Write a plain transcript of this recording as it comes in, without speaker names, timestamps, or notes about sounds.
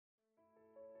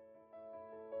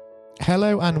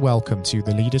Hello and welcome to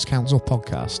the Leaders Council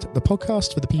podcast, the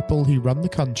podcast for the people who run the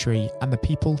country and the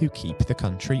people who keep the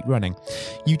country running.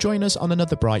 You join us on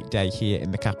another bright day here in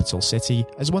the capital city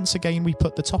as once again we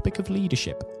put the topic of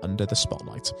leadership under the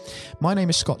spotlight. My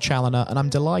name is Scott Challoner and I'm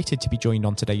delighted to be joined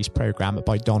on today's programme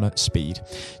by Donna Speed.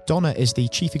 Donna is the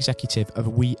Chief Executive of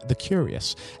We the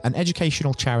Curious, an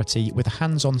educational charity with a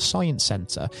hands-on science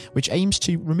centre which aims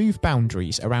to remove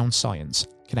boundaries around science,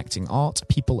 connecting art,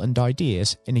 people and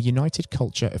ideas in a united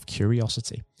culture of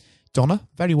curiosity. Donna,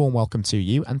 very warm welcome to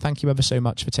you and thank you ever so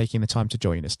much for taking the time to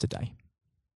join us today.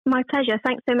 My pleasure.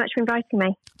 Thanks so much for inviting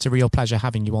me. It's a real pleasure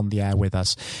having you on the air with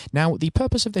us. Now, the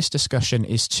purpose of this discussion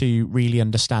is to really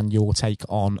understand your take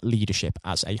on leadership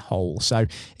as a whole. So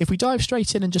if we dive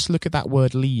straight in and just look at that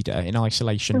word leader in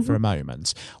isolation for a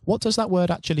moment, what does that word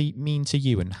actually mean to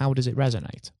you and how does it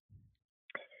resonate?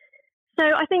 So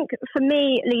I think for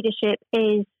me, leadership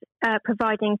is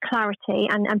providing clarity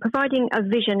and providing a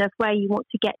vision of where you want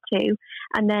to get to,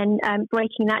 and then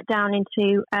breaking that down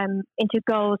into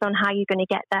goals on how you're going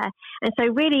to get there. And so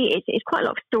really it's quite a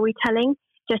lot of storytelling,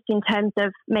 just in terms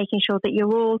of making sure that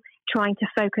you're all trying to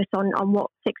focus on what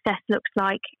success looks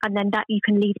like, and then that you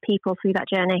can lead people through that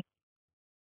journey.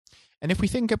 And if we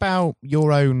think about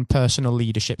your own personal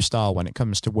leadership style when it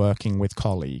comes to working with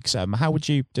colleagues, how would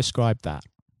you describe that?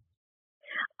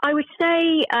 I would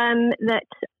say that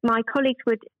my colleagues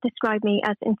would describe me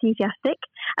as enthusiastic.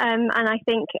 And I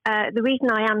think the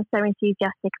reason I am so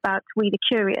enthusiastic about We the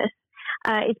Curious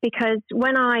is because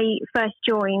when I first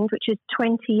joined, which was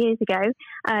 20 years ago,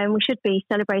 we should be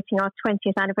celebrating our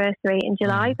 20th anniversary in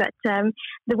July, but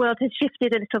the world has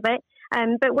shifted a little bit.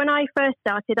 But when I first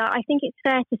started, I think it's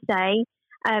fair to say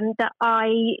that I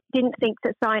didn't think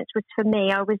that science was for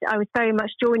me. I was very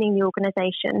much joining the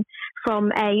organisation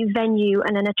from a venue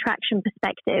and an attraction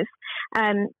perspective.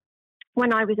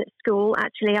 When I was at school,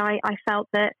 actually, I felt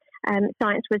that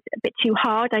science was a bit too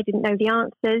hard. I didn't know the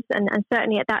answers, and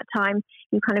certainly at that time,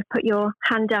 you kind of put your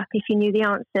hand up if you knew the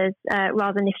answers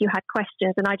rather than if you had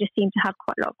questions, and I just seemed to have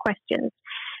quite a lot of questions.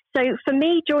 So for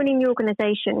me, joining the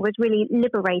organisation was really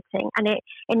liberating, and it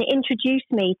introduced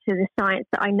me to the science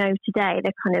that I know today,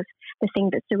 the kind of the thing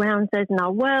that surrounds us in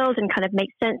our world and kind of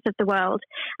makes sense of the world.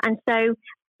 And so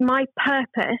my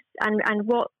purpose and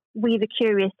what We the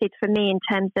Curious did for me in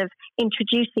terms of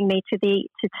introducing me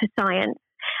to science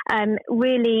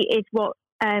really is what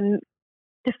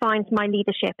defines my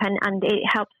leadership, and it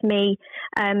helps me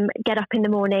get up in the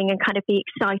morning and kind of be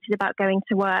excited about going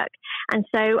to work. And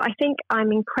so I think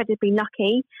I'm incredibly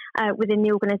lucky within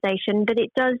the organisation that it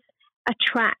does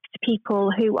attract people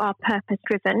who are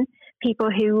purpose-driven, people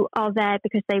who are there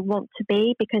because they want to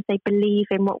be, because they believe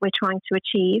in what we're trying to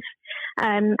achieve.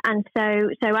 And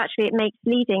so actually it makes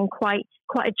leading quite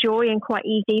a joy and quite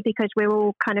easy because we're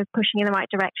all kind of pushing in the right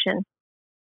direction.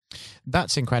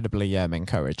 That's incredibly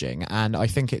encouraging, and I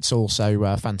think it's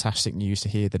also fantastic news to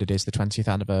hear that it is the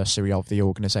 20th anniversary of the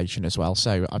organisation as well.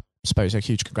 So I suppose a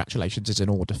huge congratulations is in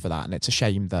order for that, and it's a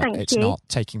shame that it's not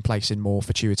taking place in more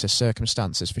fortuitous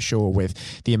circumstances, for sure,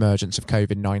 with the emergence of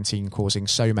COVID-19 causing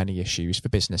so many issues for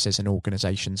businesses and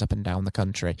organisations up and down the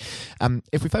country.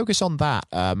 If we focus on that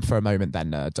for a moment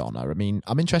then, Donna, I mean,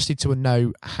 I'm interested to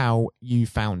know how you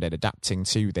found it adapting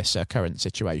to this current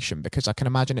situation, because I can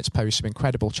imagine it's posed some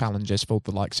incredible challenges for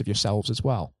the likes of yourselves as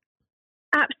well.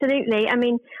 Absolutely. I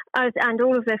mean, us and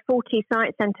all of the 40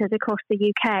 science centres across the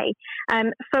UK.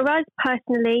 For us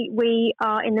personally, we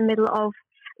are in the middle of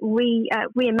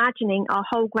reimagining our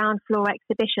whole ground floor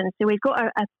exhibition. So we've got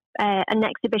an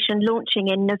exhibition launching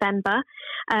in November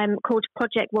called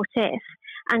Project What If.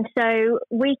 And so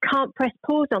we can't press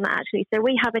pause on that, actually. So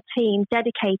we have a team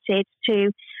dedicated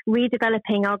to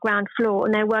redeveloping our ground floor,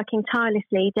 and they're working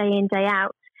tirelessly day in, day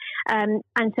out. And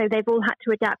so they've all had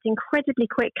to adapt incredibly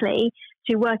quickly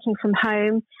to working from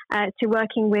home, to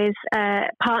working with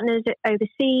partners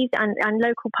overseas and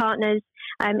local partners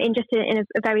in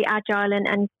a very agile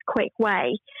and quick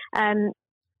way.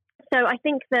 So I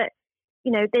think that,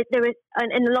 you know, there is,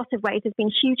 in a lot of ways, there's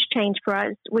been huge change for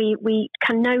us. We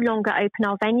can no longer open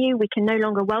our venue. We can no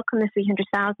longer welcome the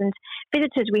 300,000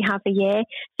 visitors we have a year.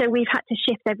 So we've had to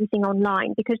shift everything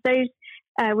online because those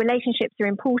relationships are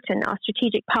important. Our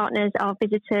strategic partners, our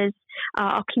visitors,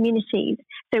 our communities.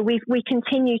 So we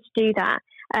continue to do that,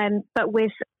 but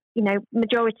with, you know,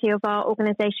 majority of our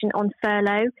organisation on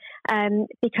furlough,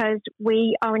 because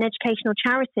we are an educational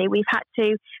charity. We've had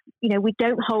to, you know, we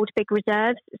don't hold big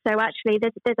reserves. So actually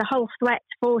there's a whole threat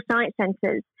for science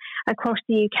centres across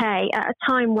the UK at a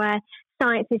time where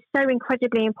science is so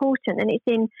incredibly important and it's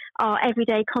in our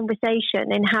everyday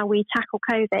conversation in how we tackle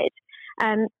COVID.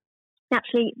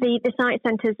 naturally the science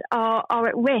centres are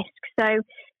at risk.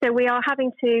 So we are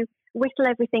having to whittle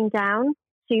everything down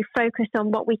to focus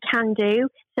on what we can do,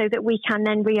 so that we can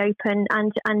then reopen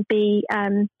and be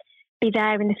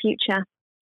there in the future.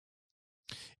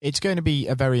 It's going to be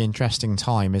a very interesting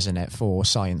time, isn't it, for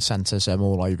science centres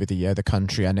all over the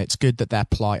country, and it's good that their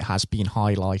plight has been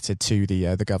highlighted to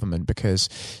the government, because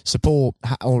support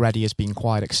already has been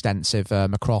quite extensive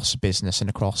across business and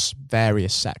across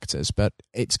various sectors, but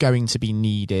it's going to be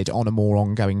needed on a more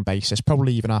ongoing basis,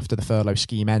 probably even after the furlough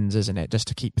scheme ends, isn't it, just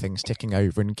to keep things ticking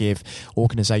over and give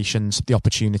organisations the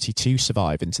opportunity to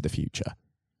survive into the future.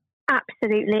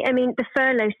 Absolutely. I mean, the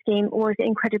furlough scheme was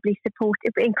incredibly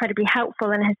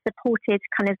helpful, and has supported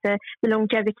kind of the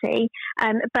longevity.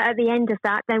 But at the end of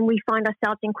that, then we find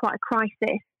ourselves in quite a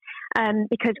crisis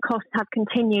because costs have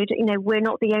continued. You know, we're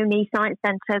not the only science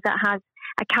centre that has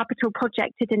a capital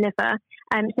project to deliver,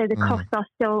 so the costs are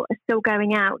still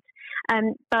going out.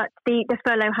 But the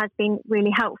furlough has been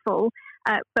really helpful.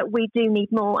 But we do need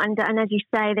more, and as you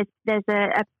say, there's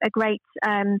a great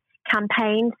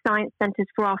campaign, Science Centres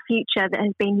for Our Future, that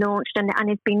has been launched and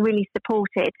has been really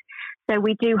supported. So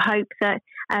we do hope that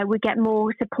we get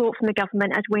more support from the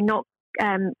government, as we're not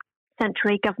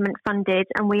centrally government funded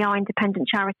and we are independent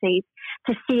charities,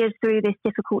 to see us through this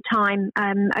difficult time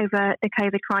over the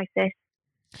COVID crisis.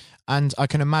 And I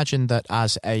can imagine that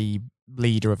as a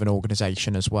leader of an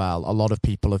organisation as well, a lot of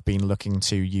people have been looking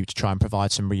to you to try and provide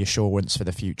some reassurance for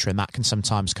the future, and that can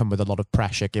sometimes come with a lot of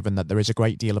pressure, given that there is a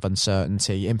great deal of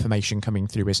uncertainty. Information coming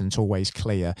through isn't always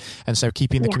clear, and so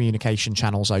keeping the communication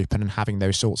channels open and having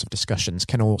those sorts of discussions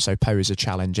can also pose a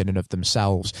challenge in and of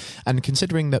themselves. And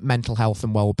considering that mental health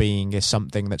and well-being is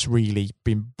something that's really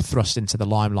been thrust into the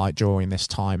limelight during this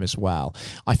time as well,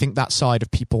 I think that side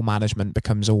of people management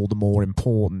becomes all the more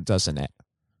important, doesn't it?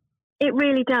 It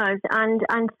really does, and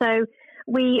so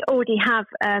we already have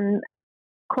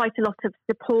quite a lot of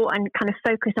support and kind of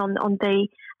focus on the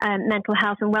mental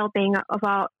health and well-being of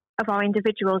our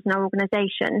individuals and our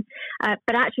organisation.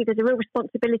 But actually, there's a real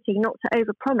responsibility not to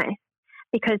overpromise,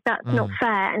 because that's not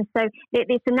fair. And so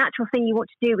it's a natural thing you want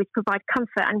to do, is provide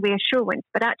comfort and reassurance.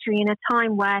 But actually, in a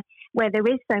time where there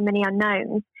is so many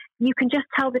unknowns, you can just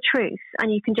tell the truth,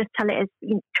 and you can just tell it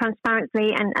as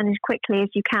transparently and as quickly as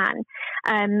you can,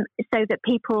 so that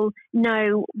people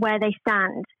know where they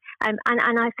stand. And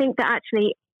I think that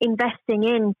actually investing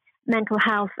in mental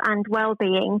health and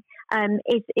well-being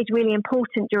is really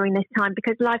important during this time,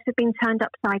 because lives have been turned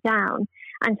upside down.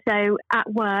 And so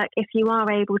at work, if you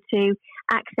are able to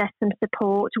access some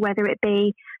support, whether it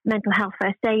be mental health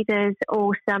first aiders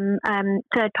or some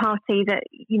third party that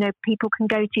people can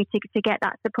go to get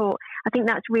that support, I think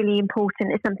that's really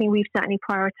important. It's something we've certainly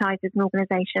prioritised as an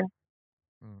organisation.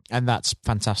 And that's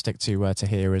fantastic to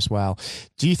hear as well.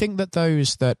 Do you think that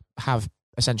those that have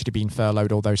essentially been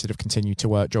furloughed, or those that have continued to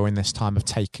work during this time, have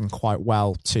taken quite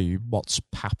well to what's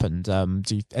happened?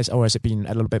 Or has it been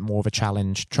a little bit more of a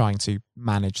challenge trying to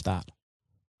manage that?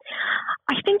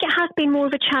 I think it has been more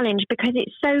of a challenge because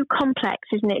it's so complex,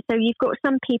 isn't it? So you've got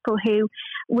some people who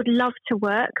would love to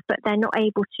work, but they're not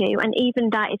able to, and even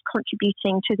that is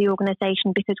contributing to the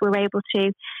organisation, because we're able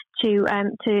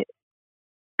to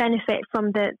benefit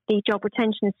from the job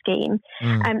retention scheme.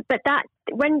 But that,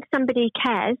 when somebody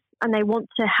cares and they want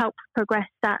to help progress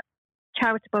that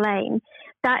charitable aim,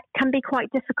 that can be quite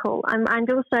difficult. And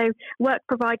also, work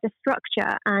provides a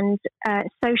structure and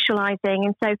socialising,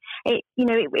 and so it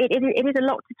is a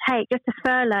lot to take. Just a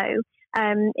furlough,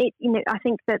 I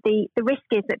think that the risk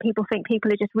is that people think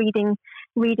people are just reading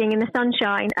in the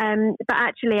sunshine, but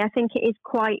actually, I think it is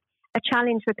quite a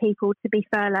challenge for people to be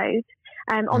furloughed.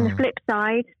 On the flip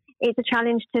side, it's a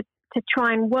challenge to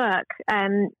try and work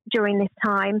during this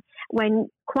time, when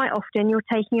quite often you're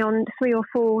taking on 3 or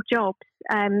 4 jobs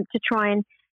to try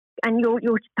and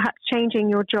you're perhaps changing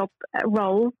your job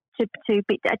role to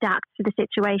adapt to the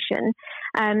situation.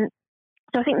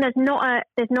 So I think there's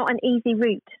not an easy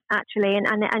route, actually,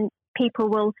 and people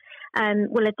will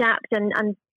adapt,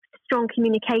 and strong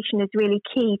communication is really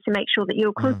key to make sure that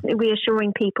you're constantly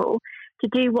reassuring people to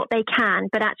do what they can,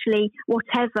 but actually,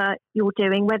 whatever you're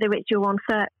doing, whether you're on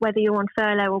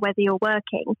furlough or whether you're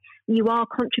working, you are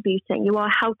contributing, you are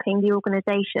helping the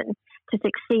organisation to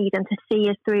succeed and to see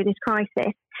us through this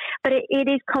crisis. But it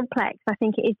is complex. I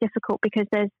think it is difficult because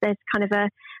there's kind of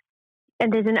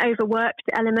there's an overworked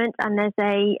element, and there's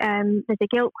a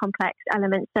guilt complex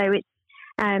element. So it's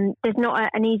there's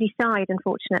not an easy side,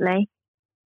 unfortunately.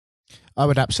 I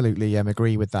would absolutely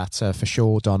agree with that for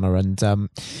sure, Donna. And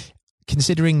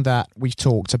Considering that we've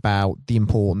talked about the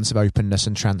importance of openness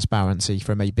and transparency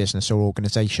from a business or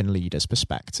organisation leader's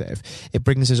perspective, it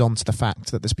brings us on to the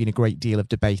fact that there's been a great deal of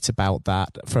debate about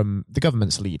that from the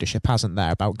government's leadership, hasn't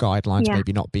there, about guidelines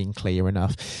maybe not being clear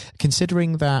enough.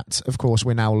 Considering that, of course,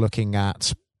 we're now looking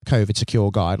at COVID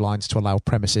secure guidelines to allow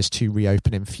premises to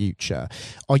reopen in future,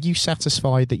 are you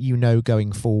satisfied that you know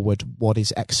going forward what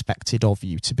is expected of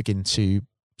you to begin to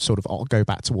sort of go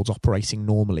back towards operating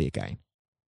normally again?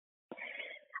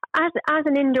 As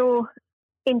an indoor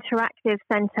interactive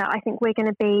centre, I think we're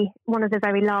going to be one of the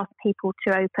very last people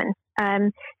to open.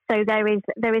 So there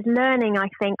is learning, I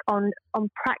think, on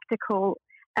practical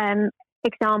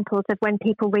examples of when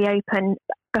people reopen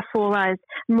before us,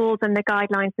 more than the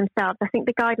guidelines themselves. I think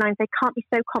the guidelines, they can't be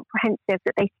so comprehensive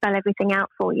that they spell everything out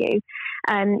for you.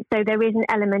 So there is an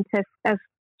element of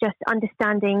just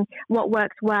understanding what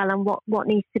works well and what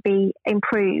needs to be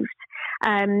improved.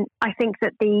 I think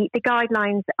that the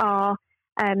guidelines are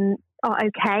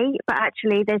okay, but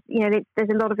actually there's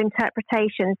a lot of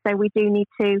interpretation. So we do need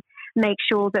to make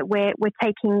sure that we're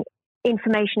taking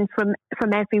information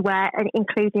from everywhere,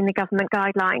 including the government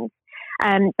guidelines.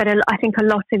 But I think a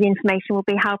lot of the information will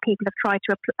be how people have tried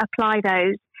to apply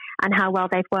those and how well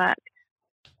they've worked.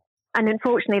 And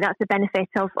unfortunately, that's the benefit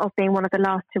of being one of the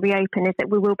last to reopen, is that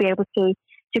we will be able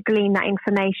to glean that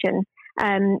information.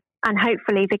 And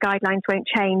hopefully the guidelines won't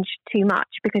change too much,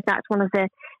 because that's one of the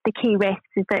key risks,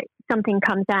 is that something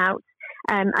comes out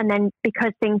and then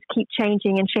because things keep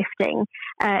changing and shifting,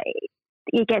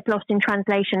 it gets lost in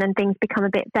translation and things become a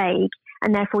bit vague,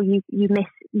 and therefore you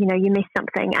miss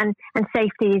something. And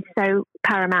safety is so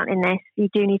paramount in this. You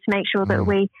do need to make sure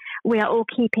that we are all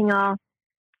keeping our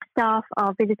staff,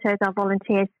 our visitors, our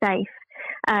volunteers safe.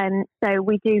 So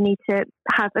we do need to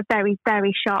have a very,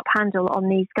 very sharp handle on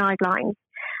these guidelines.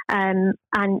 And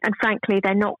frankly,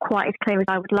 they're not quite as clear as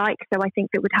I would like. So I think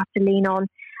that we'd have to lean on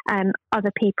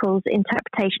other people's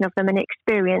interpretation of them and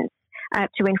experience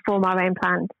to inform our own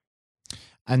plans.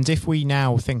 And if we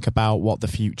now think about what the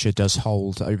future does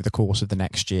hold over the course of the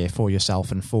next year for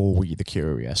yourself and for We the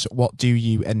Curious, what do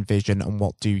you envision and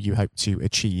what do you hope to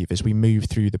achieve as we move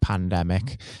through the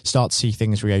pandemic, start to see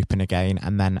things reopen again,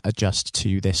 and then adjust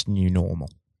to this new normal?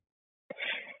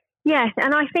 Yes,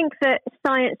 and I think that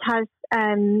science has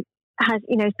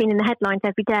been in the headlines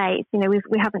every day.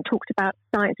 We haven't talked about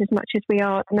science as much as we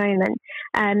are at the moment,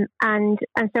 and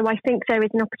so I think there is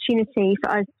an opportunity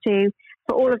for us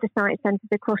for all of the science centres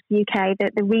across the UK,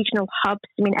 the regional hubs.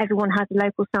 I mean, everyone has a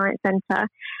local science centre,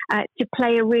 to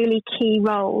play a really key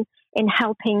role in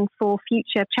helping for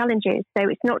future challenges. So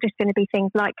it's not just going to be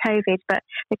things like COVID, but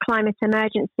the climate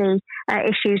emergency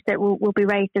issues that will be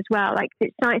raised as well. Like, the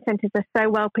science centres are so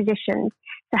well positioned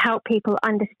to help people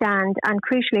understand and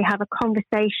crucially have a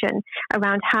conversation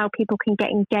around how people can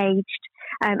get engaged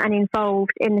and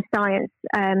involved in the science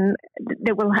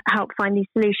that will help find these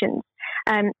solutions.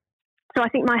 So I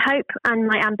think my hope and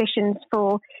my ambitions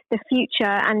for the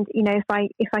future, and if I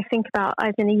think about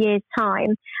us in a year's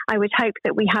time, I would hope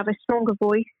that we have a stronger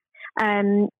voice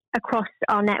across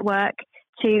our network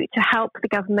to help the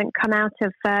government come out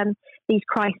of these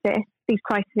crises,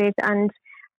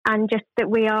 and just that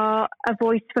we are a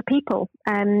voice for people.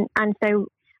 And so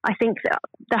I think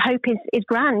the hope is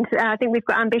grand. I think we've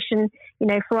got ambition,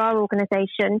 for our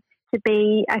organisation to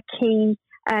be a key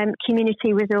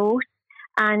community resource.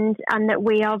 And that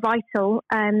we are vital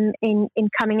in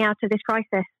coming out of this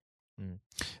crisis.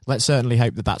 Let's certainly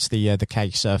hope that that's the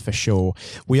case for sure.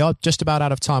 We are just about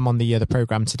out of time on the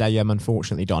programme today,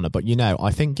 unfortunately, Donna. But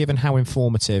I think given how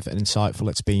informative and insightful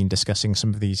it's been discussing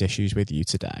some of these issues with you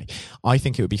today, I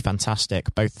think it would be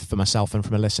fantastic, both for myself and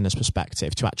from a listener's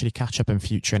perspective, to actually catch up in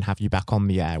future and have you back on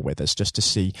the air with us, just to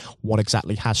see what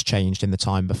exactly has changed in the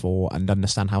time before and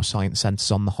understand how science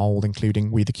centres on the whole, including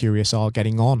We the Curious, are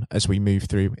getting on as we move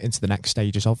through into the next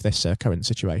stages of this current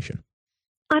situation.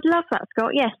 I'd love that,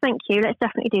 Scott. Yes, thank you. Let's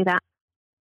definitely do that.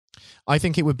 I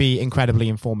think it would be incredibly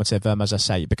informative, as I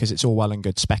say, because it's all well and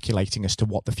good speculating as to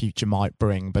what the future might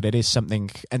bring, but it is something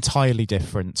entirely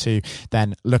different to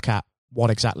then look at what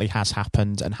exactly has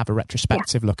happened and have a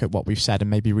retrospective look at what we've said and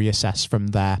maybe reassess from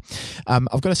there.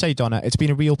 I've got to say, Donna, it's been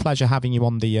a real pleasure having you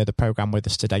on the programme with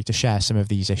us today to share some of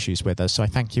these issues with us. So I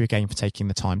thank you again for taking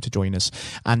the time to join us.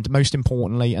 And most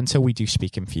importantly, until we do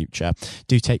speak in future,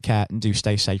 do take care and do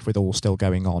stay safe with all still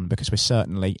going on, because we're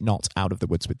certainly not out of the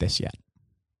woods with this yet.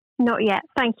 Not yet.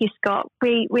 Thank you, Scott.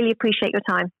 We really appreciate your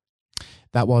time.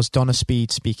 That was Donna Speed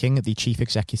speaking, the Chief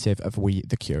Executive of We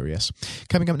the Curious.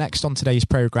 Coming up next on today's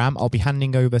programme, I'll be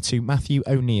handing over to Matthew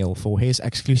O'Neill for his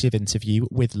exclusive interview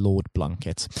with Lord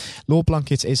Blunkett. Lord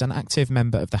Blunkett is an active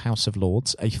member of the House of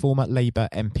Lords, a former Labour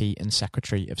MP and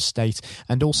Secretary of State,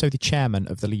 and also the chairman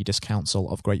of the Leaders'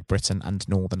 Council of Great Britain and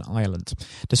Northern Ireland.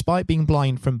 Despite being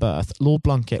blind from birth, Lord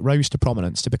Blunkett rose to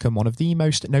prominence to become one of the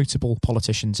most notable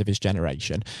politicians of his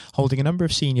generation, holding a number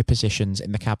of senior positions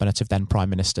in the cabinet of then Prime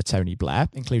Minister Tony Blair,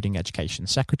 including Education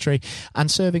Secretary, and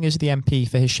serving as the MP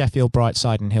for his Sheffield,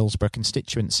 Brightside and Hillsborough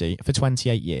constituency for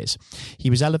 28 years.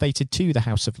 He was elevated to the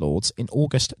House of Lords in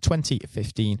August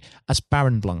 2015 as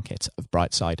Baron Blunkett of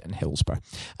Brightside and Hillsborough.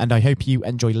 And I hope you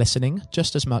enjoy listening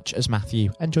just as much as Matthew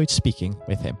enjoyed speaking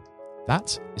with him.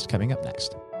 That is coming up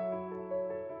next.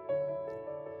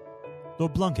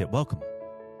 Lord Blunkett, welcome.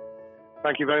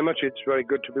 Thank you very much. It's very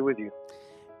good to be with you.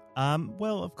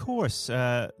 Well, of course,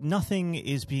 nothing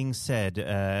is being said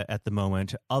at the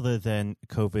moment other than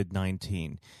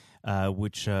COVID-19,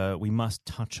 which we must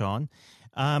touch on.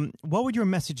 What would your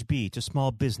message be to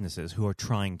small businesses who are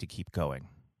trying to keep going?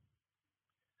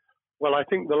 Well, I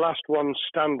think the last ones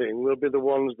standing will be the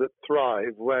ones that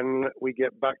thrive when we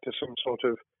get back to some sort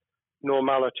of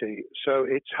normality. So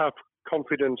it's have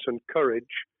confidence and courage.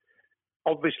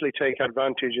 Obviously take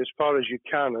advantage as far as you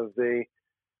can of the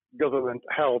government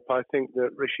help. I think that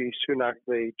Rishi Sunak,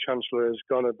 the Chancellor, has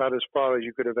gone about as far as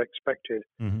you could have expected.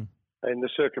 In the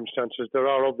circumstances. There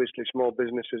are obviously small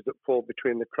businesses that fall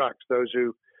between the cracks. Those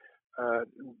who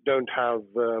don't have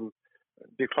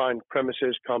defined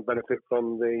premises can't benefit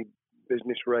from the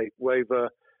business rate waiver,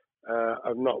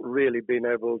 have not really been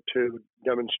able to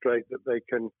demonstrate that they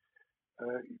can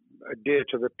adhere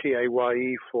to the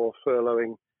PAYE for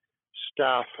furloughing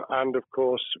staff, and of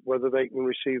course whether they can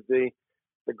receive the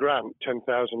grant,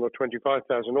 10,000 or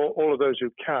 25,000. All of those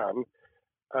who can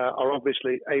are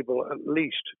obviously able at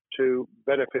least to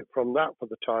benefit from that for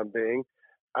the time being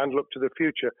and look to the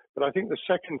future. But I think the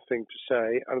second thing to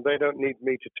say, and they don't need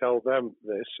me to tell them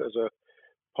this as a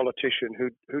politician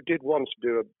who did once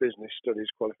do a business studies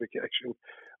qualification,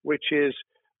 which is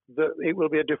that it will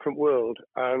be a different world,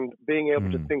 and being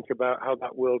able to think about how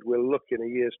that world will look in a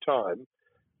year's time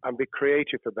and be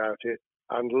creative about it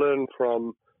and learn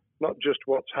from not just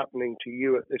what's happening to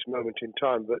you at this moment in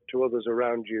time, but to others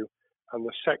around you and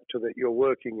the sector that you're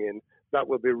working in, that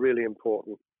will be really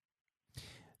important.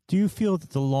 Do you feel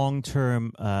that the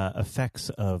long-term effects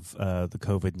of the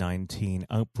COVID-19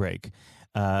 outbreak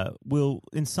will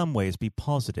in some ways be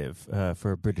positive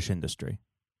for British industry?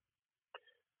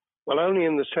 Well, only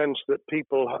in the sense that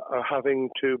people are having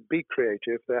to be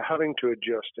creative, they're having to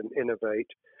adjust and innovate.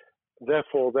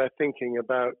 Therefore, they're thinking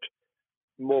about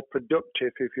more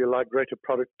productive, if you like, greater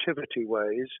productivity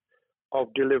ways of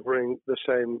delivering the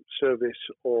same service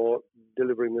or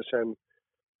delivering the same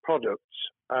products.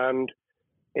 And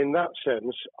in that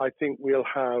sense, I think we'll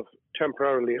have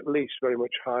temporarily at least very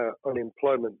much higher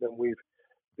unemployment than we've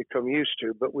become used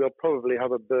to, but we'll probably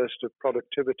have a burst of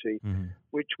productivity,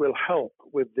 which will help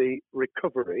with the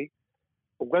recovery.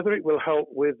 Whether it will help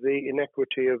with the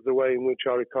inequity of the way in which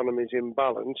our economy is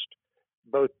imbalanced,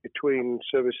 both between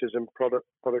services and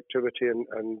productivity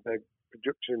and the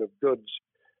production of goods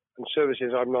and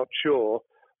services, I'm not sure.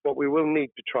 What we will need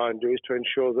to try and do is to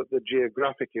ensure that the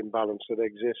geographic imbalance that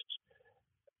exists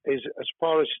is, as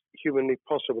far as humanly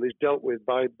possible, is dealt with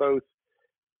by both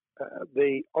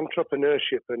the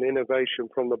entrepreneurship and innovation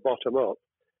from the bottom up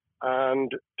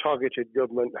and targeted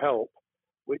government help,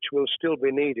 which will still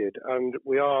be needed. And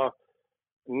we are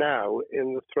now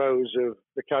in the throes of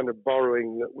the kind of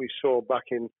borrowing that we saw back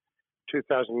in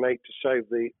 2008 to save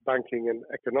the banking and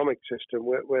economic system.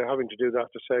 We're having to do that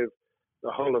to save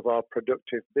the whole of our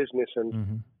productive business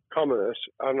and commerce,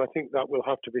 and I think that will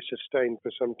have to be sustained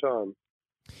for some time.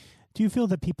 Do you feel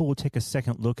that people will take a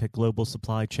second look at global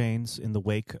supply chains in the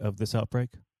wake of this outbreak?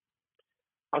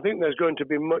 I think there's going to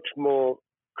be much more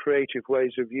creative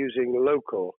ways of using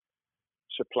local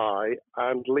supply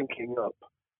and linking up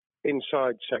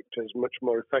inside sectors much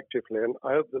more effectively. And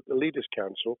I hope that the Leaders'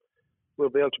 Council will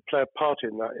be able to play a part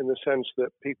in that, in the sense that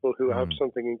people who have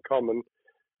something in common,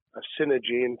 a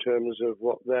synergy in terms of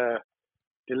what they're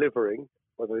delivering,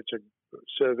 whether it's a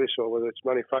service or whether it's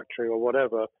manufacturing or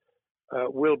whatever,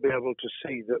 will be able to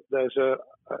see that there's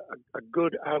a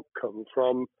good outcome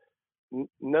from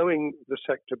knowing the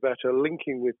sector better,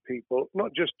 linking with people,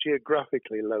 not just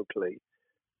geographically, locally,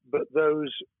 but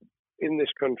those in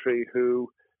this country who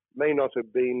may not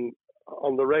have been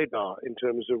on the radar in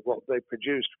terms of what they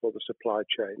produced for the supply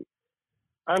chain.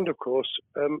 And of course,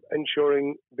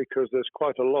 ensuring, because there's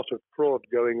quite a lot of fraud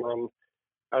going on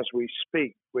as we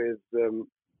speak with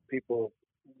people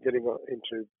getting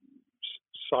into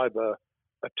cyber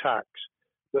attacks,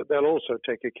 that they'll also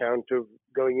take account of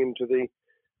going into the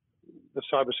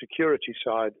cybersecurity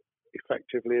side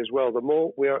effectively as well. The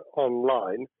more we are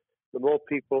online, the more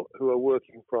people who are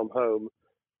working from home,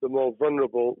 the more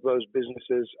vulnerable those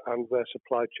businesses and their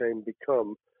supply chain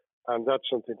become. And that's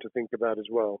something to think about as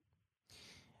well.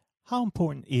 How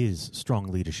important is strong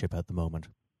leadership at the moment?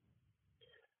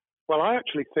 Well, I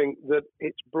actually think that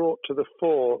it's brought to the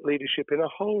fore leadership in a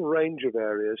whole range of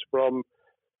areas, from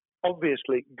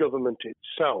obviously government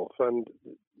itself, and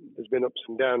there's been ups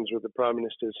and downs with the Prime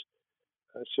Minister's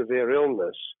severe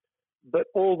illness, but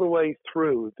all the way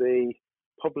through the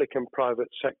public and private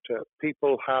sector,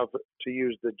 people have, to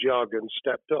use the jargon,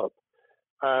 stepped up,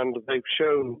 and they've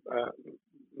shown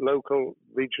local,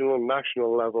 regional, and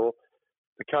national level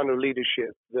the kind of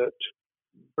leadership that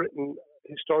Britain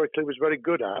historically was very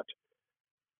good at.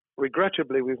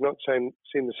 Regrettably, we've not seen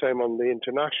the same on the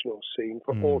international scene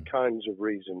for all kinds of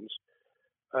reasons,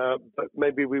 but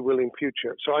maybe we will in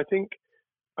future. So I think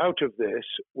out of this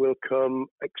will come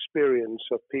experience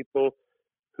of people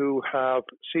who have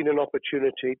seen an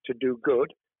opportunity to do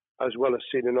good, as well as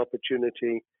seen an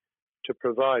opportunity to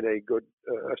provide a good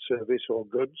service or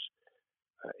goods,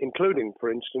 including, for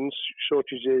instance,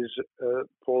 shortages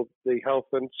for the health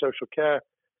and social care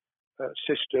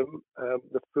system,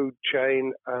 the food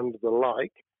chain and the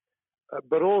like,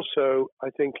 but also I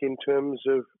think in terms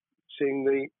of seeing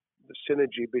the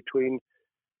synergy between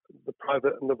the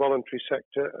private and the voluntary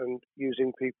sector and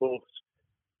using people's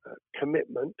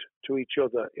commitment to each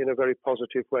other in a very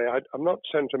positive way. I'm not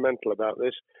sentimental about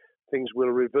this. Things will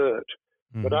revert.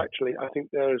 But actually, I think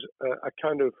there's a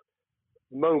kind of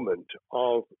moment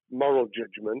of moral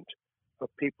judgment of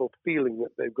people feeling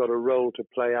that they've got a role to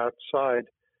play outside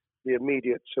the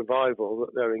immediate survival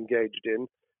that they're engaged in.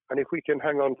 And if we can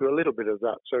hang on to a little bit of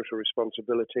that social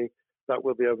responsibility, that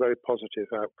will be a very positive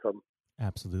outcome.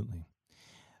 Absolutely.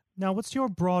 Now, what's your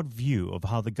broad view of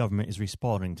how the government is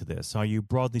responding to this? Are you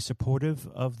broadly supportive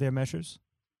of their measures?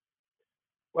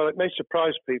 Well, it may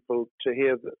surprise people to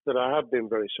hear that I have been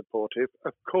very supportive.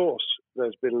 Of course,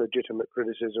 there's been legitimate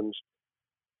criticisms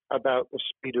about the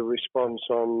speed of response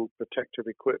on protective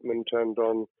equipment and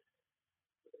on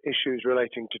issues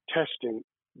relating to testing.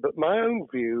 But my own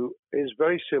view is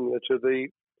very similar to the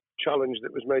challenge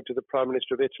that was made to the Prime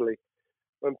Minister of Italy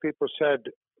when people said,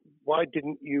 why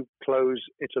didn't you close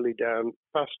Italy down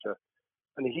faster?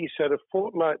 And he said, a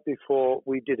fortnight before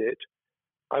we did it,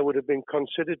 I would have been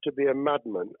considered to be a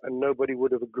madman and nobody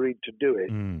would have agreed to do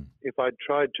it if I'd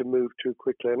tried to move too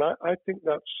quickly. And I think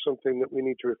that's something that we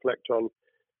need to reflect on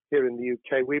here in the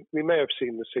UK. We may have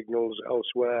seen the signals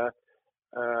elsewhere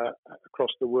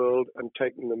across the world and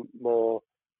taken them more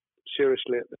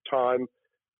seriously at the time.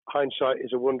 Hindsight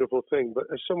is a wonderful thing, but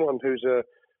as someone who's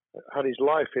had his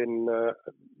life in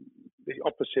the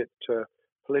opposite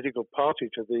political party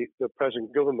to the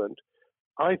present government,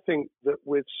 I think that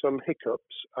with some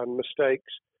hiccups and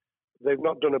mistakes, they've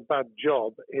not done a bad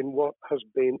job in what has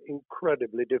been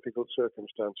incredibly difficult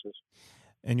circumstances.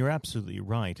 And you're absolutely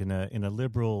right. In a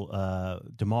liberal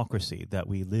democracy that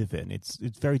we live in, it's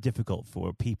very difficult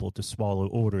for people to swallow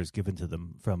orders given to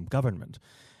them from government.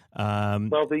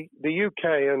 Well, the UK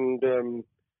and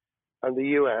the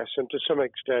US, and to some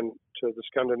extent the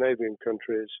Scandinavian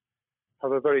countries,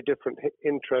 have a very different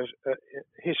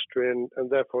history and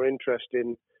therefore interest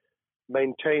in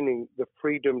maintaining the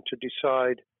freedom to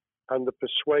decide and the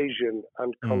persuasion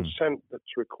and consent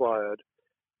that's required.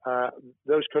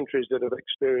 Those countries that have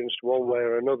experienced one way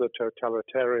or another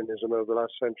totalitarianism over the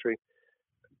last century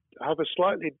have a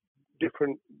slightly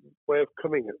different way of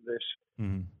coming at this.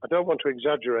 I don't want to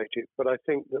exaggerate it, but I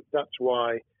think that that's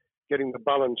why getting the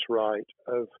balance right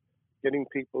of getting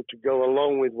people to go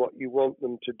along with what you want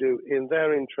them to do in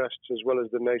their interests as well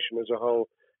as the nation as a whole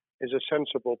is a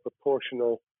sensible,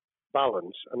 proportional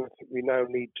balance. And I think we now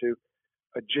need to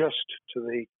adjust to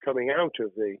the coming out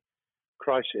of the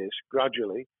crisis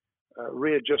gradually,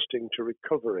 readjusting to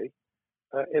recovery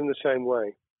in the same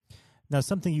way. Now,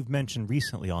 something you've mentioned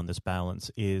recently on this balance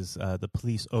is the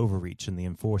police overreach in the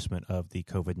enforcement of the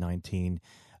COVID-19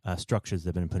 structures that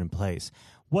have been put in place.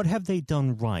 What have they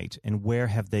done right, and where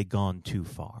have they gone too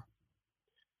far?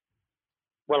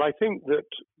 Well, I think that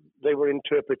they were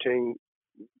interpreting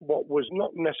what was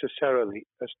not necessarily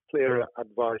as clear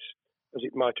advice as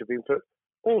it might have been for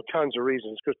all kinds of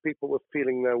reasons, because people were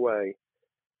feeling their way.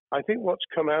 I think what's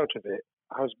come out of it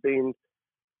has been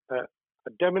a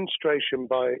demonstration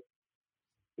by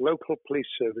local police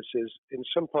services in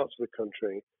some parts of the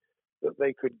country that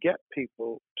they could get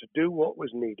people to do what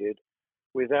was needed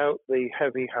without the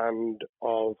heavy hand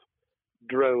of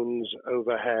drones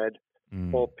overhead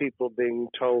or people being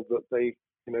told that they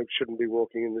shouldn't be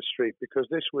walking in the street, because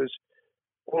this was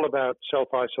all about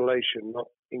self-isolation, not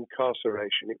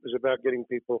incarceration. It was about getting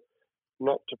people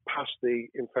not to pass the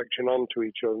infection on to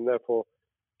each other and therefore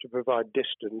to provide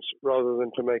distance rather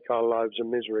than to make our lives a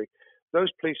misery.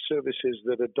 Those police services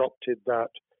that adopted that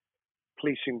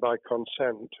policing by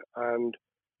consent and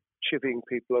chivying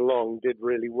people along did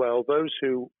really well. Those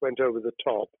who went over the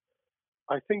top,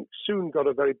 I think, soon got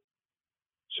a very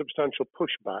substantial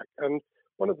pushback. And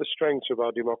one of the strengths of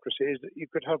our democracy is that you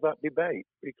could have that debate.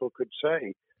 People could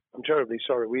say, I'm terribly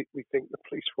sorry, we think the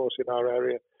police force in our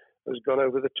area has gone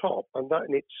over the top. And that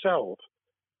in itself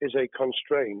is a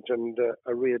constraint and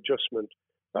a readjustment.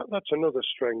 That's another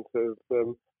strength of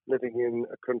living in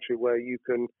a country where you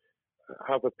can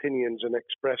have opinions and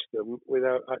express them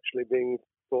without actually being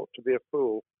thought to be a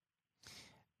fool.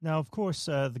 Now, of course,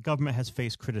 the government has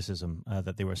faced criticism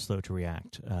that they were slow to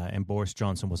react, and Boris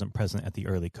Johnson wasn't present at the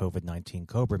early COVID-19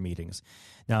 COBRA meetings.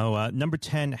 Now, Number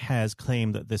 10 has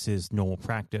claimed that this is normal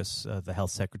practice. The health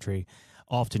secretary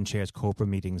often chairs COBRA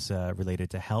meetings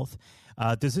related to health.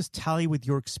 Does this tally with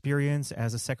your experience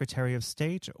as a Secretary of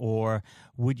State, or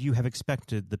would you have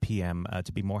expected the PM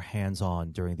to be more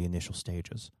hands-on during the initial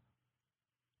stages?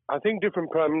 I think different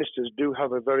prime ministers do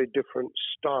have a very different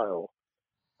style.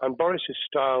 And Boris's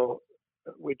style,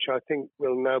 which I think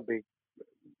will now be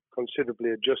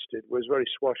considerably adjusted, was very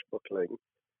swashbuckling.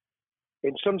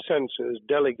 In some senses,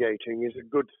 delegating is a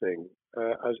good thing,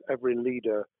 as every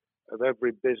leader of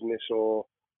every business or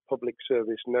public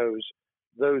service knows.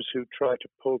 Those who try to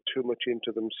pull too much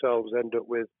into themselves end up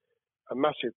with a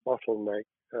massive bottleneck,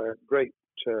 great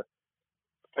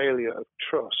failure of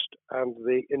trust, and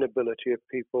the inability of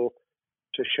people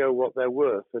to show what they're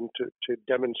worth and to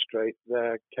demonstrate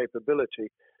their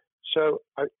capability. So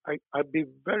I'd be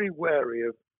very wary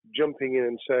of jumping in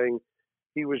and saying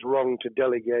he was wrong to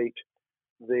delegate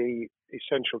the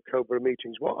essential COBRA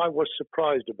meetings. What I was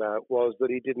surprised about was that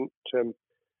he didn't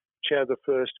chair the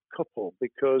first couple,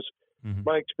 because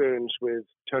my experience with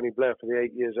Tony Blair for the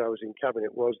 8 years I was in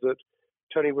cabinet was that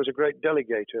Tony was a great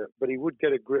delegator, but he would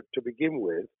get a grip to begin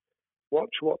with,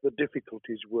 watch what the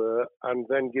difficulties were, and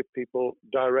then give people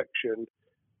direction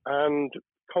and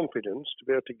confidence to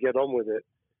be able to get on with it.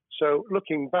 So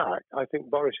looking back, I think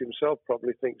Boris himself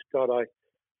probably thinks, God, I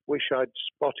wish I'd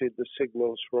spotted the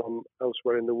signals from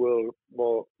elsewhere in the world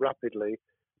more rapidly,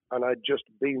 and I'd just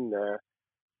been there.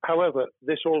 However,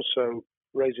 this also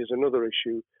raises another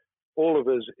issue. All of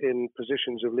us in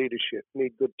positions of leadership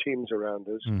need good teams around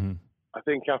us. I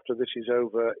think after this is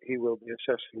over, he will be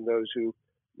assessing those who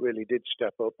really did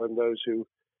step up and those who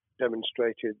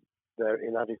demonstrated their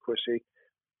inadequacy.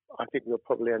 I think we'll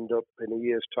probably end up in a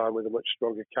year's time with a much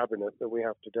stronger cabinet than we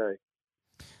have today.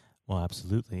 Well,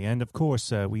 absolutely. And of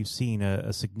course, we've seen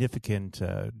a significant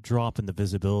drop in the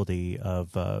visibility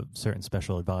of certain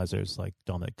special advisors like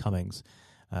Dominic Cummings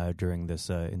during this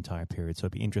entire period. So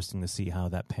it'd be interesting to see how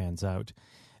that pans out.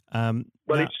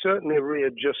 It's certainly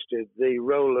readjusted the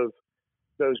role of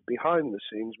those behind the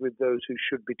scenes with those who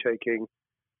should be taking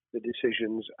the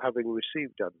decisions, having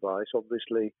received advice.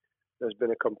 Obviously, there's been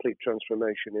a complete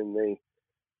transformation in the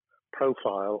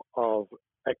profile of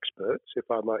experts, if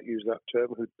I might use that term,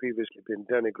 who'd previously been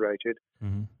denigrated.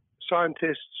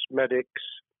 Scientists, medics,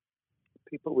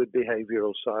 people with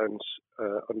behavioral science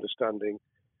understanding.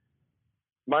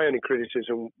 My only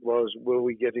criticism was, were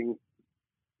we getting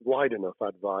wide enough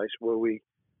advice? Were we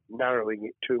narrowing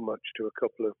it too much to a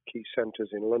couple of key centres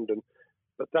in London?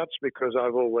 But that's because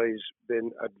I've always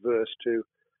been adverse to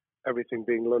everything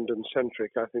being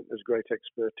London-centric. I think there's great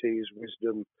expertise,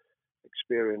 wisdom,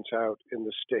 experience out in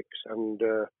the sticks, and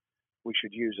we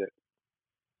should use it.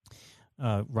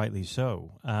 Rightly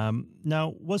so.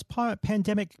 Now, was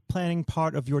pandemic planning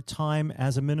part of your time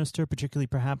as a minister, particularly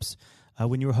perhaps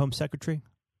when you were Home Secretary?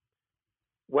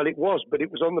 Well, it was, but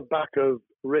it was on the back of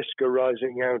risk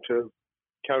arising out of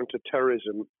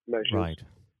counter-terrorism measures. Right.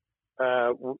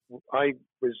 I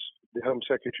was the Home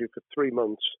Secretary for 3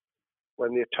 months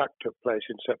when the attack took place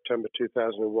in September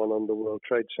 2001 on the World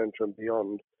Trade Center and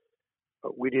beyond.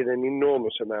 We did an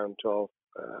enormous amount of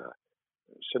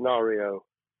scenario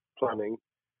planning,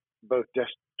 both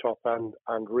desktop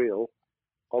and real.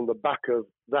 On the back of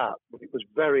that, it was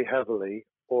very heavily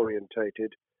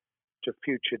orientated to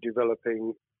future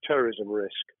developing terrorism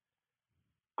risk.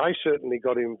 I certainly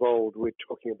got involved with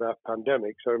talking about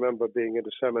pandemics. I remember being at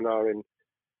a seminar in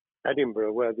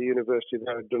Edinburgh where the university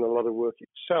there had done a lot of work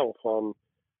itself on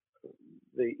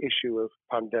the issue of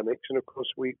pandemics. And of course,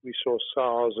 we saw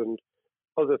SARS and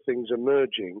other things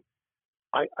emerging.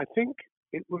 I think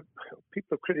people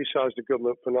have criticised the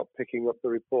government for not picking up the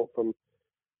report from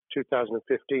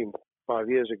 2015, 5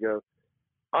 years ago.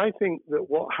 I think that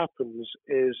what happens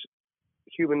is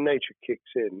human nature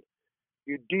kicks in.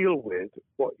 You deal with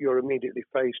what you're immediately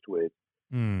faced with.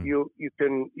 You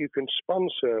can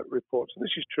sponsor reports. And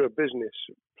this is true of business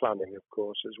planning, of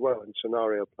course, as well, and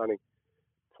scenario planning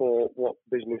for what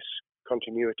business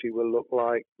continuity will look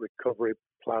like, recovery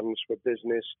plans for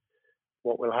business,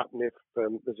 what will happen if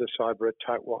there's a cyber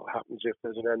attack, what happens if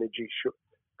there's an energy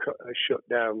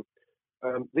shutdown.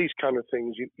 These kind of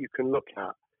things you can look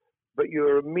at, but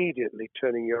you're immediately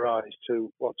turning your eyes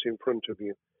to what's in front of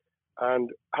you.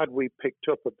 And had we picked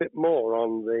up a bit more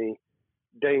on the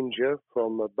danger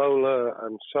from Ebola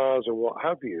and SARS and what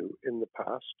have you in the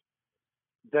past,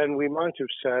 then we might have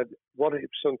said, what if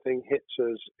something hits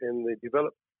us in the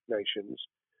developed nations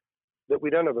that we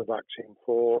don't have a vaccine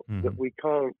for, that we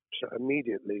can't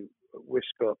immediately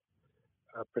whisk up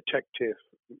protective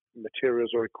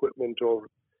materials or equipment, or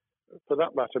for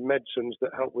that matter, medicines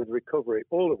that help with recovery,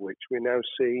 all of which we now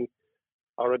see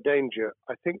are a danger.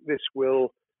 I think this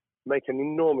will make an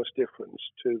enormous difference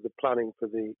to the planning for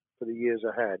the years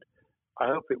ahead. I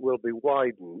hope it will be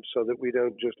widened so that we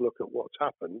don't just look at what's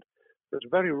happened, because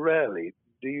very rarely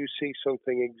do you see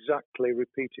something exactly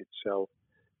repeat itself.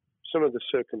 Some of the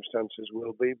circumstances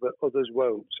will be, but others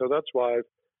won't. So that's why I've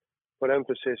put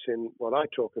emphasis in what I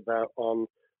talk about on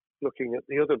looking at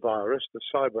the other virus, the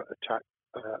cyber attack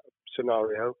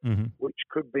scenario, which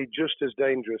could be just as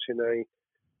dangerous in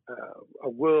a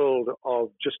world of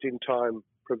just-in-time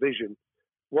provision.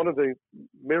 One of the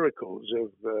miracles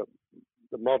of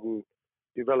the modern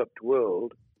developed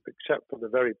world, except for the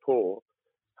very poor,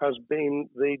 has been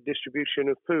the distribution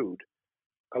of food.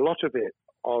 A lot of it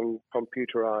on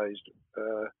computerized,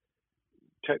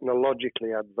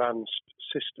 technologically advanced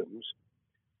systems.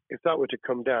 If that were to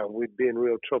come down, we'd be in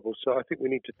real trouble. So I think we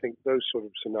need to think those sort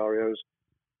of scenarios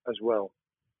as well.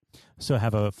 So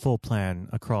have a full plan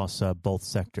across both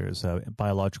sectors,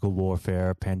 biological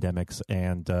warfare, pandemics,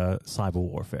 and cyber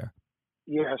warfare.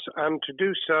 Yes, and to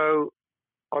do so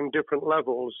on different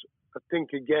levels. I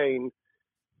think, again,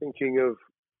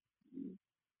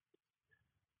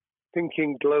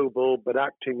 thinking global but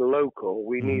acting local,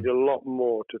 we need a lot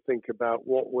more to think about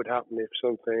what would happen if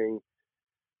something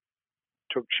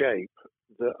took shape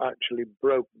that actually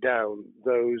broke down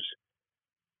those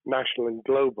national and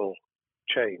global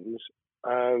chains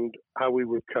and how we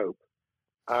would cope.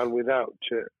 And without,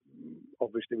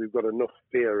 obviously, we've got enough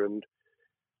fear and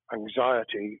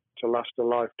anxiety to last a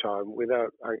lifetime.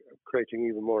 Without creating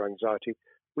even more anxiety,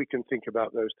 we can think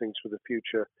about those things for the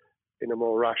future in a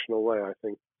more rational way, I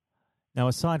think. Now,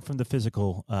 aside from the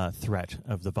physical threat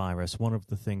of the virus, one of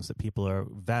the things that people are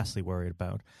vastly worried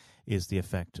about is the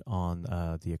effect on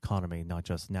the economy, not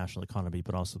just national economy,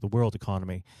 but also the world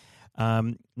economy.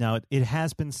 Now, it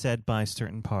has been said by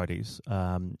certain parties,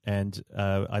 and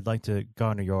I'd like to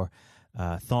garner your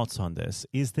thoughts on this.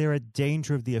 Is there a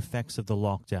danger of the effects of the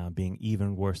lockdown being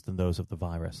even worse than those of the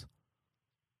virus?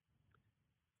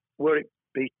 Were it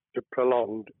be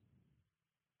prolonged,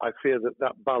 I fear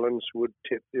that balance would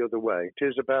tip the other way. It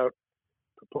is about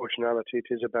proportionality. It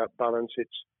is about balance. It's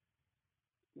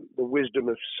the wisdom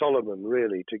of Solomon,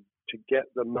 really, to get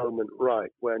the moment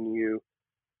right when you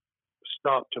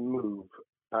start to move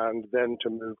and then to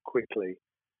move quickly.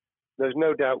 There's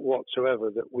no doubt whatsoever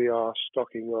that we are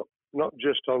stocking up, not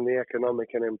just on the economic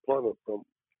and employment front,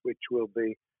 which will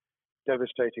be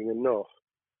devastating enough,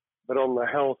 but on the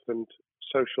health and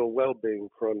social well-being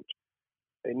front,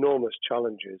 enormous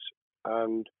challenges,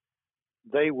 and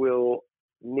they will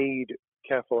need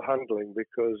careful handling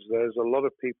because there's a lot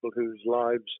of people whose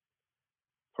lives,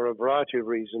 for a variety of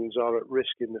reasons, are at risk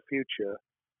in the future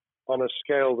on a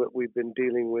scale that we've been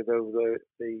dealing with over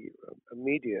the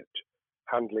immediate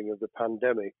handling of the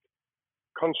pandemic,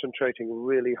 concentrating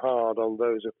really hard on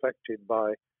those affected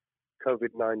by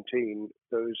COVID-19,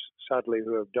 those sadly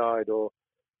who have died or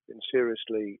been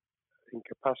seriously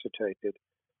incapacitated.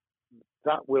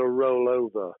 That will roll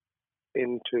over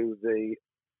into the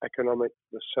economic,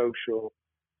 the social,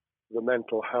 the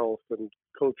mental health and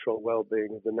cultural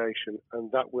well-being of the nation,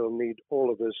 and that will need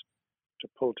all of us to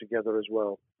pull together as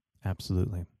well.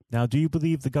 Absolutely. Now, do you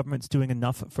believe the government's doing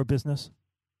enough for business?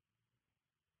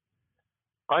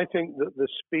 I think that the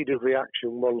speed of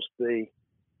reaction once the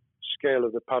scale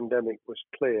of the pandemic was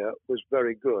clear was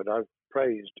very good. I've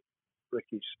praised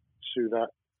Rishi Sunak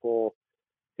for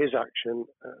his action.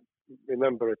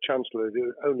 Remember, a chancellor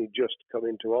who only just come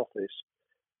into office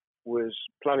was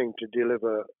planning to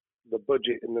deliver the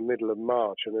budget in the middle of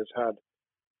March and has had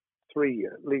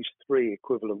at least three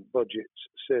equivalent budgets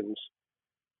since.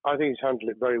 I think he's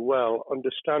handled it very well,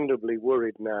 understandably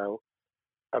worried now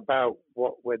about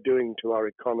what we're doing to our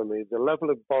economy. The level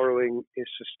of borrowing is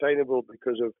sustainable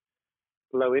because of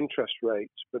low interest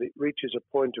rates, but it reaches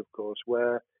a point, of course,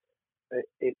 where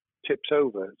it tips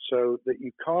over so that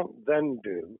you can't then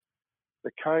do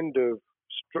the kind of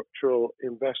structural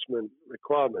investment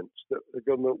requirements that the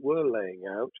government were laying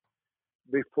out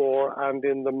before and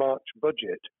in the March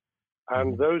budget.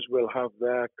 And those will have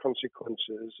their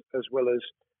consequences as well as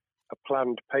a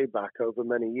planned payback over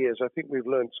many years. I think we've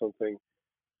learned something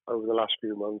over the last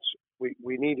few months.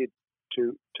 We needed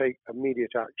to take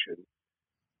immediate action.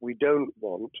 We don't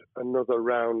want another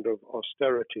round of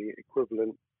austerity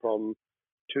equivalent from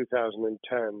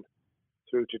 2010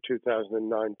 through to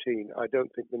 2019. I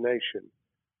don't think the nation,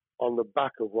 on the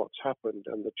back of what's happened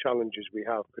and the challenges we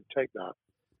have, could take that.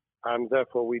 And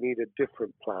therefore, we need a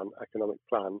different plan, economic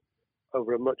plan,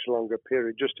 over a much longer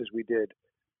period, just as we did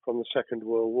from the Second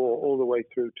World War all the way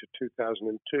through to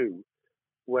 2002,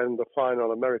 when the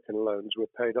final American loans were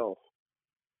paid off.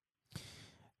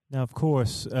 Now, of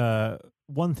course,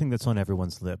 one thing that's on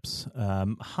everyone's lips,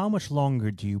 how much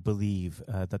longer do you believe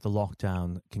that the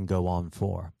lockdown can go on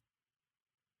for?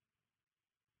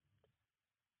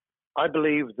 I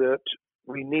believe that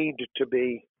we need to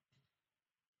be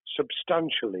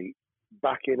substantially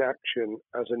back in action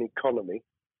as an economy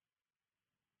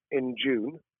in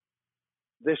June.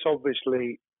 This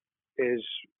obviously is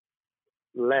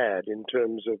led in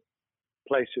terms of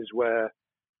places where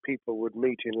people would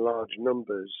meet in large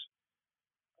numbers,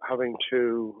 having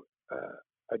to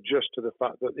adjust to the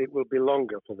fact that it will be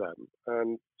longer for them.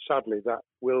 And sadly, that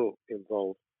will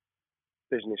involve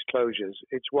business closures.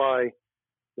 It's why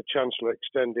the Chancellor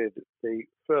extended the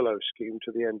furlough scheme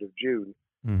to the end of June.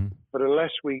 Mm-hmm. But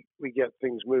unless we get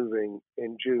things moving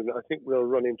in June, I think we'll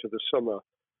run into the summer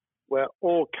where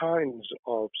all kinds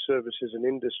of services and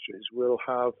industries will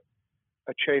have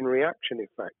a chain reaction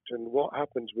effect. And what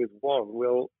happens with one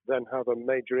will then have a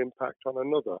major impact on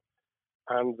another.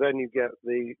 And then you get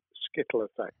the skittle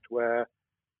effect where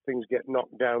things get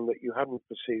knocked down that you hadn't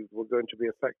perceived were going to be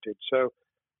affected. So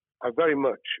I very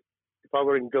much, if I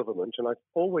were in government, and I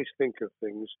always think of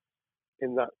things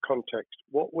in that context,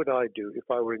 what would I do if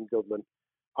I were in government?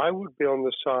 I would be on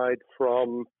the side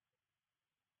from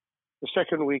the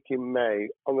second week in May,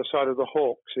 on the side of the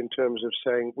hawks in terms of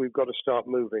saying we've got to start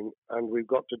moving, and we've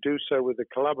got to do so with the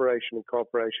collaboration and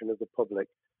cooperation of the public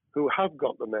who have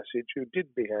got the message, who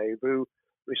did behave, who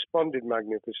responded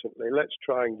magnificently. Let's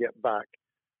try and get back,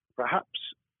 perhaps,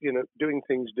 doing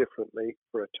things differently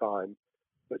for a time,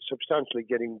 but substantially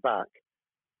getting back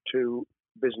to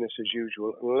business as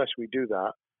usual. And unless we do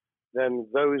that, then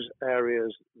those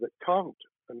areas that can't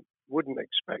and wouldn't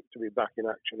expect to be back in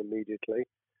action immediately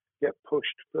get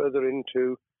pushed further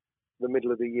into the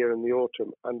middle of the year and the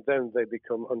autumn, and then they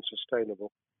become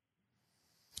unsustainable.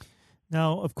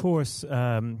 Now, of course,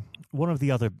 one of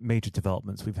the other major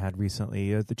developments we've had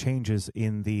recently are the changes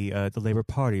in the Labour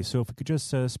Party. So if we could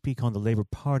just speak on the Labour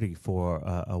Party for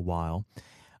a while.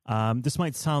 This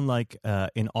might sound like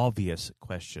an obvious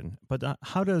question, but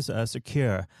how does Sir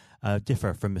Keir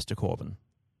differ from Mr. Corbyn?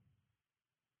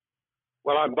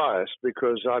 Well, I'm biased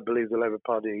because I believe the Labour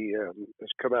Party has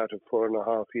come out of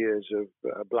 4.5 years of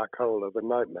a black hole of a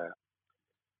nightmare,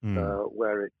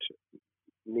 where it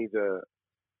neither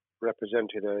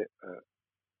represented a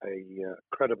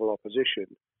credible opposition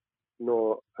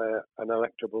nor an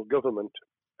electable government,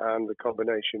 and the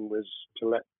combination was to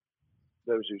let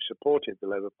those who supported the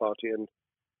Labour Party and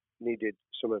needed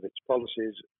some of its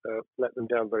policies let them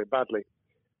down very badly.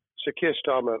 Sir Keir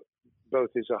Starmer both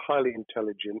is a highly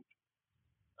intelligent,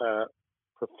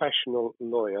 professional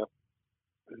lawyer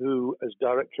who, as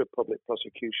Director of Public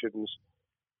Prosecutions,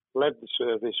 led the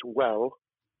service well,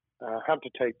 had to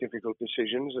take difficult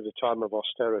decisions at a time of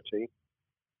austerity,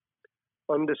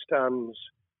 understands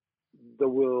the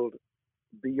world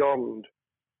beyond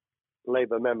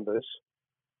Labour members,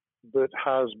 but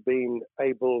has been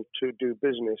able to do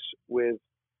business with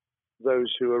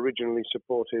those who originally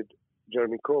supported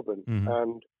Jeremy Corbyn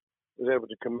and was able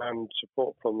to command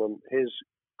support from them. His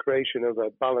creation of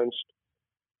a balanced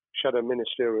shadow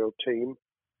ministerial team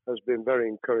has been very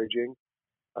encouraging.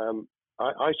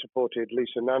 I supported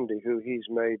Lisa Nandy, who he's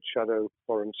made Shadow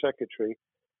Foreign Secretary,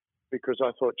 because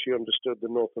I thought she understood the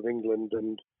north of England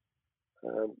and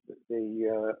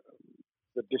the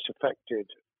disaffected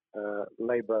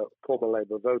former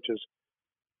Labour voters.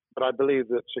 But I believe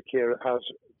that Sir Keir has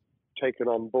taken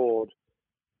on board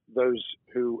those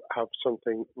who have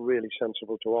something really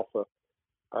sensible to offer,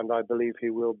 and I believe he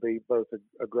will be both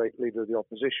a great leader of the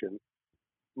opposition.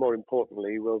 More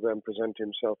importantly, he will then present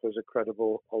himself as a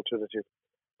credible alternative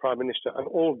Prime Minister and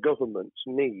all governments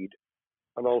need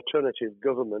an alternative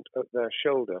government at their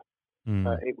shoulder.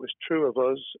 It was true of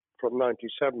us from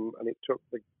 97, and it took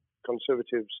the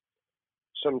Conservatives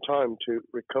some time to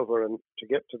recover and to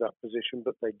get to that position,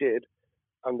 but they did,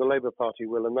 and the Labour Party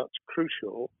will, and that's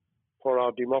crucial for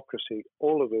our democracy.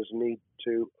 All of us need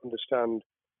to understand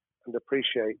and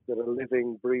appreciate that a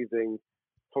living, breathing,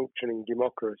 functioning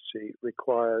democracy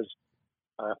requires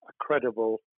a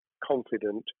credible,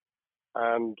 confident,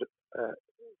 and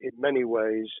in many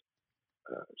ways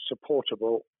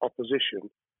supportable opposition,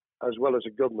 as well as a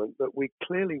government that we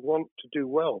clearly want to do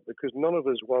well, because none of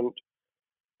us want,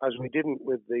 as we didn't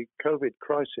with the COVID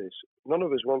crisis, none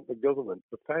of us want the government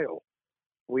to fail.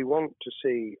 We want to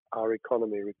see our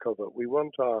economy recover. We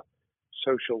want our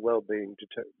social well-being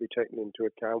to be taken into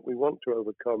account. We want to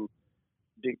overcome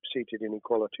deep-seated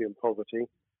inequality and poverty.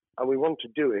 And we want to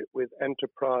do it with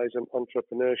enterprise and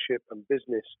entrepreneurship and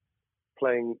business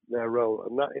playing their role.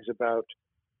 And that is about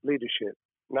leadership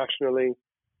nationally,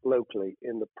 locally,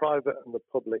 in the private and the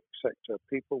public sector.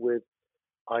 People with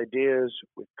ideas,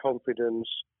 with confidence,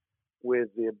 with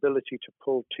the ability to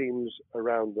pull teams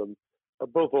around them.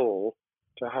 Above all,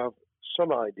 to have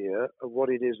some idea of what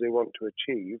it is they want to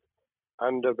achieve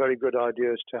and a very good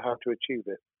idea as to how to achieve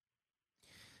it.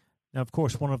 Now, of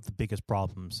course, one of the biggest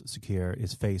problems Secure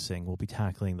is facing will be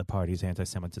tackling the party's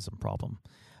anti-Semitism problem.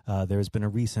 There has been a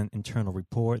recent internal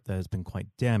report that has been quite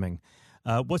damning.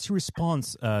 What's your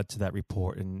response to that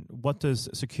report, and what does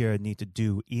Secure need to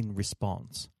do in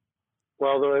response?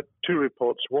 Well, there are two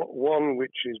reports. One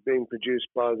which is being produced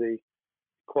by the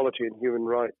Equality and Human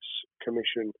Rights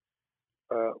Commission,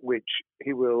 which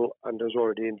he will, and has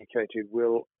already indicated,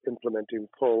 will implement in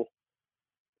full.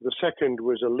 The second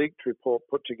was a leaked report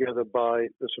put together by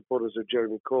the supporters of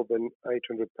Jeremy Corbyn,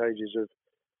 800 pages of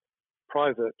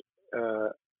private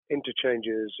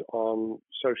interchanges on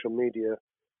social media,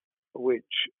 which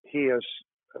he has,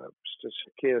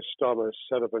 Keir Starmer,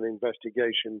 set up an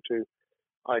investigation to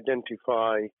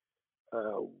identify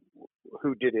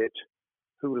who did it,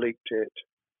 who leaked it,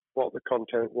 what the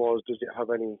content was, does it have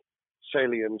any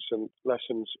salience and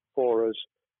lessons for us,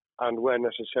 and where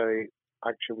necessary,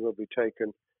 action will be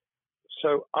taken.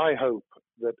 So I hope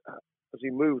that as he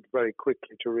moved very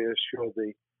quickly to reassure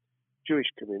the Jewish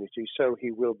community, so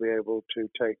he will be able to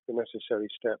take the necessary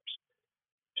steps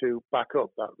to back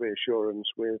up that reassurance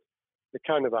with the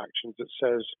kind of actions that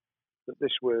says that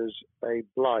this was a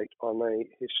blight on a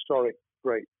historic,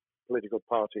 great political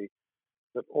party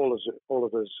that all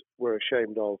of us were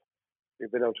ashamed of.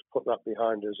 We've been able to put that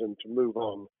behind us and to move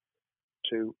on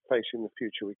to facing the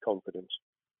future with confidence.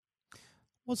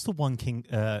 What's the one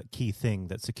key thing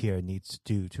that Secure needs to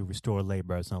do to restore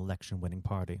Labour as an election-winning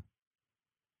party?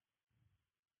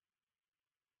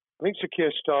 I think Sir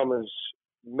Keir Starmer's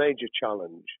major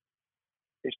challenge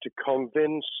is to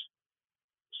convince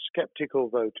sceptical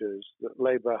voters that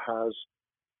Labour has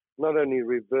not only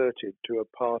reverted to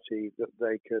a party that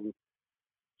they can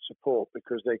support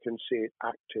because they can see it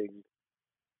acting,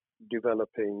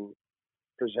 developing,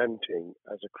 presenting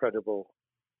as a credible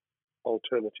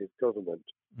alternative government,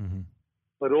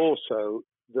 but also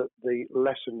that the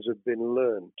lessons have been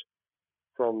learned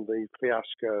from the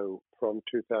fiasco from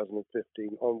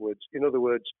 2015 onwards. In other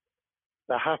words,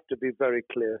 there have to be very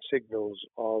clear signals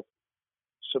of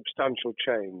substantial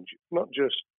change, not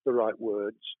just the right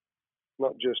words,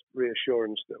 not just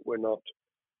reassurance that we're not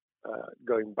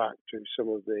going back to some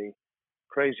of the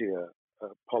crazier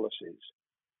policies,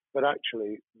 but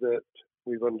actually that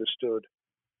we've understood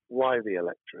why the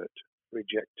electorate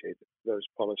rejected those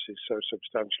policies so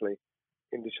substantially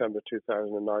in December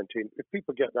 2019. If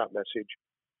people get that message,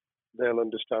 they'll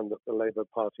understand that the Labour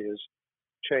Party has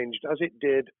changed, as it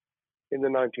did in the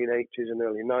 1980s and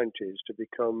early 90s, to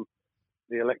become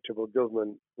the electable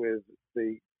government with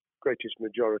the greatest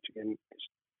majority and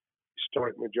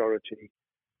historic majority,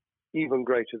 even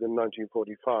greater than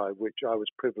 1945, which I was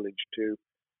privileged to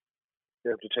be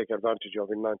able to take advantage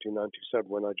of in 1997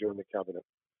 when I joined the cabinet.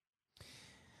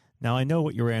 Now, I know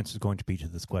what your answer is going to be to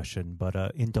this question, but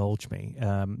indulge me.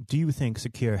 Do you think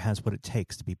Secure has what it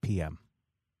takes to be PM?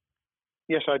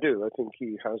 Yes, I do. I think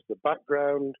he has the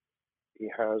background, he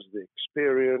has the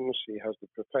experience, he has the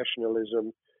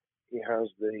professionalism, he has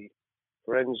the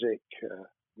forensic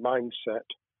mindset,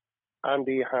 and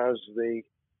he has the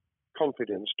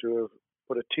confidence to have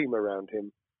put a team around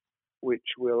him which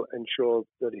will ensure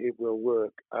that it will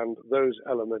work. And those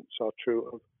elements are true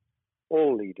of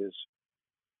all leaders.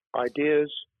 Ideas,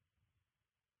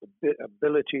 the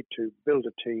ability to build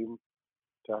a team,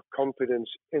 to have confidence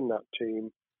in that team,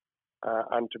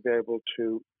 and to be able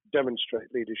to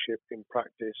demonstrate leadership in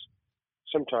practice,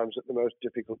 sometimes at the most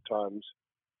difficult times.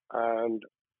 And,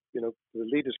 the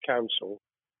Leaders' Council,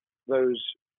 those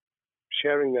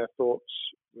sharing their thoughts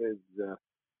with the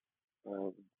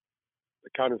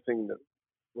kind of thing that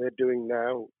we're doing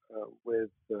now with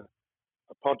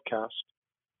a podcast,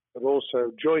 but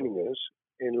also joining us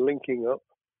in linking up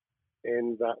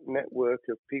in that network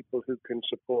of people who can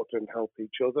support and help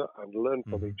each other and learn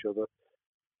from each other.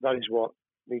 That is what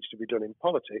needs to be done in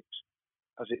politics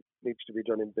as it needs to be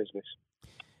done in business.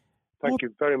 Thank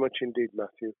you very much indeed,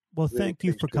 Matthew. Well, Really thank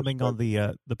you for pleased to have coming on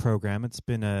spoken. the program. It's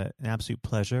been an absolute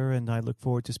pleasure, and I look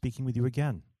forward to speaking with you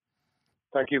again.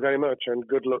 Thank you very much, and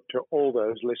good luck to all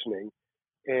those listening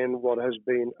in what has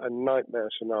been a nightmare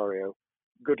scenario.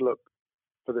 Good luck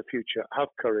for the future. Have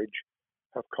courage,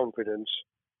 have confidence,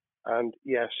 and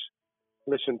yes,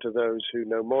 listen to those who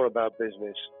know more about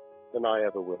business than I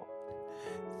ever will.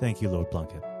 Thank you, Lord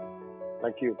Blunkett.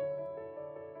 Thank you.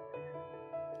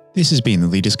 This has been the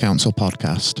Leaders' Council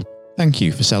podcast. Thank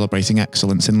you for celebrating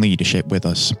excellence in leadership with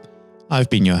us. I've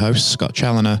been your host, Scott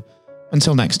Challoner.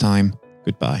 Until next time,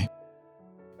 goodbye.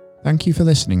 Thank you for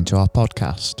listening to our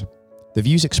podcast. The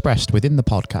views expressed within the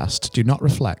podcast do not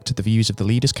reflect the views of the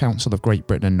Leaders' Council of Great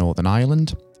Britain and Northern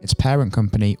Ireland, its parent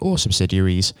company or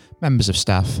subsidiaries, members of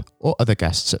staff, or other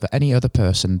guests of any other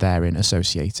person therein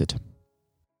associated.